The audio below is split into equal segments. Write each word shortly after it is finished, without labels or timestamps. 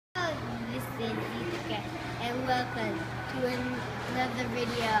is Yutaka, and welcome to another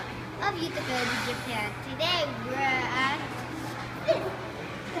video of Yutaka in Japan. Today we're at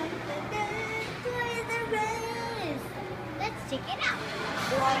Toys RUS. Let's check it out.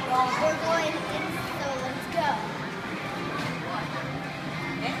 We're going in, so let's go.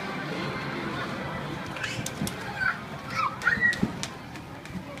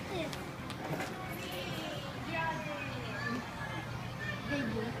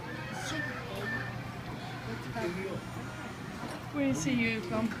 Where do you see you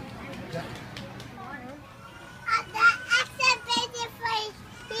from? The exhibition place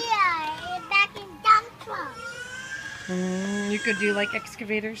here, back in dump truck. You could do like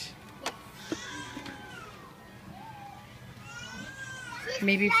excavators?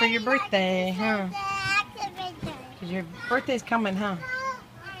 Maybe for your birthday, huh? Because your birthday's coming, huh?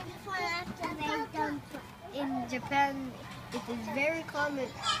 In Japan, it is very common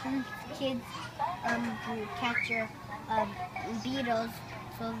for kids to capture beetles,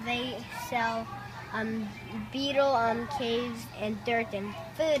 so they sell beetle caves and dirt and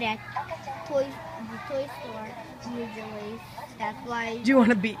food at the toy store usually. That's why. Do you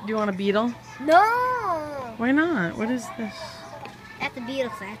want a beetle? No. Why not? What is this? That's a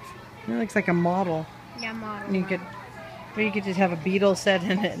beetle set. It looks like a model. Yeah, model. You could just have a beetle set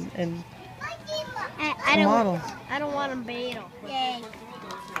in it and I don't. model. I don't want a beetle. Yay.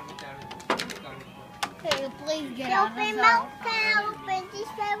 Okay, please get out of the mouth. Can I open this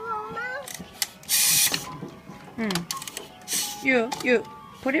mouth? You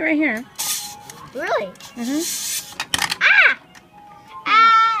put it right here. Really? Ah!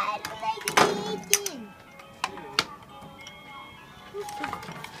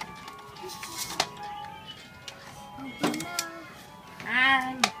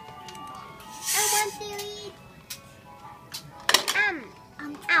 I want to eat.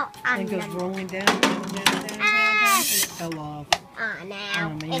 It goes rolling down, down, down, down, down, and it fell off. Oh,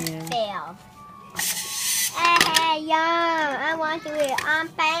 now Oh, man. it fell. Hey, yum! I want to eat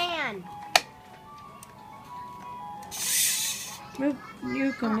pan. Move,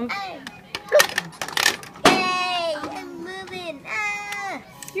 you can move. Yay! I'm moving.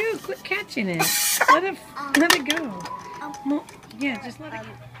 You quit catching it. Let it go. Yeah, just let it go.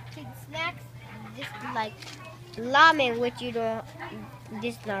 Kids snacks. This is like ramen, which you don't.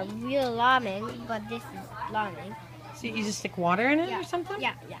 This is not real ramen, but this is ramen. So you just stick water in it or something?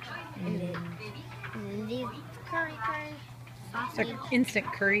 Yeah. And then these curry So sausage. instant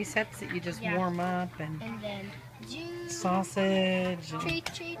curry sets that you just Yeah. warm up and And then juice. sausage. And,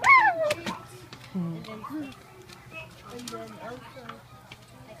 Treats. And then also.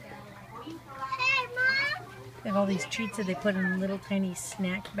 Hey, Mom! they have all these treats that they put in little tiny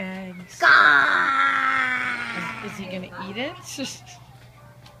snack bags. Is he gonna eat it?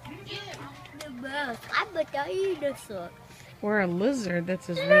 I'm a dinosaur. Or a lizard? That's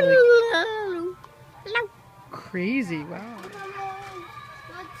just really crazy. Wow.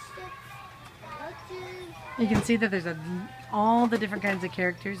 You can see that there's all the different kinds of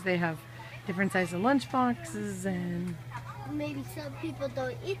characters. They have different sizes of lunch boxes and Maybe some people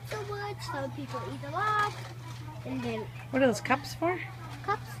don't eat so much, some people eat a lot. And then what are those cups for?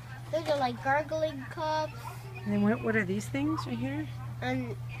 cups, those are like gargling cups. And then what are these things right here?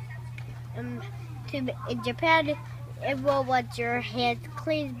 And in Japan, everyone wants your hands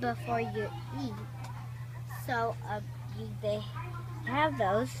clean before you eat. So they have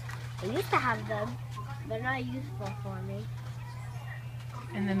those. I used to have them. They're not useful for me.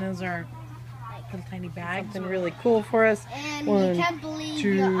 And then those are little tiny bags and really cool for us. And One, you can't believe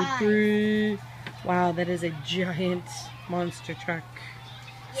your 2, eyes. 3. Wow, that is a giant monster truck.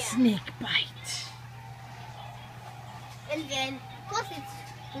 Yeah. Snake bite. And then, plus it's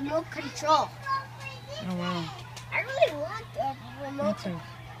remote control. Oh wow. I really want a remote That's a,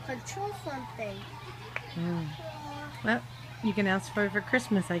 control something. well, you can ask for it for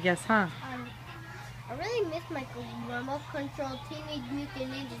Christmas, I guess, huh? I really miss my remote control Teenage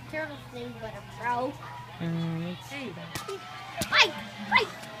Mutant Ninja Turtles thing, but it broke. Let's see. Fight!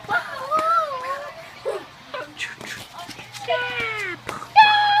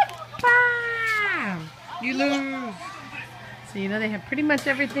 Bam! You lose. So you know they have pretty much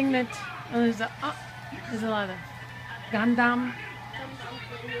everything that. There's a lot of Gundam.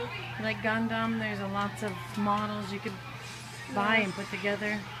 Like Gundam, there's lots of models you could buy and put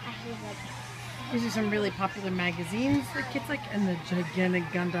together. These are some really popular magazines that kids like, and the gigantic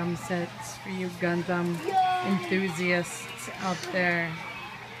Gundam sets for you Gundam enthusiasts out there.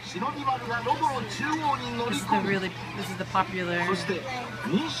 This is the popular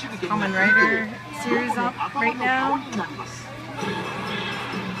Kamen Rider series up right now.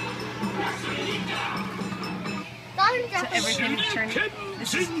 So everything turned.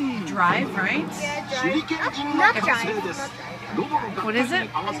 This is Drive, right? Yeah, drive. Not drive. Not drive. What is it?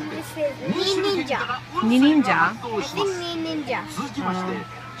 This is Ninja. Ninja. I think Ninja. Oh,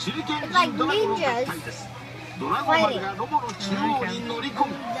 It's like ninjas fighting. okay.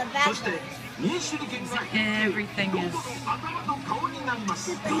 The bad ones. Everything is for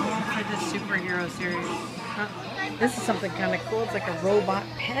the superhero series. This is something kind of cool. It's like a robot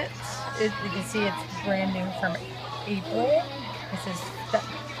pet. You can see it's brand new from April. It says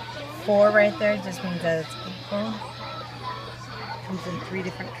 4 right there. It just means that it's April. Comes in 3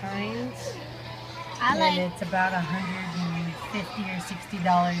 different kinds. And it's about $150 or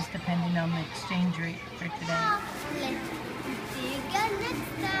 $60 depending on the exchange rate for today. Let's see you again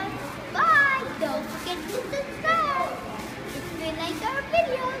next time. Bye! Don't forget to subscribe. If you like our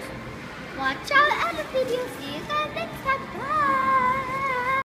videos, watch our other videos. See you guys next time. Bye!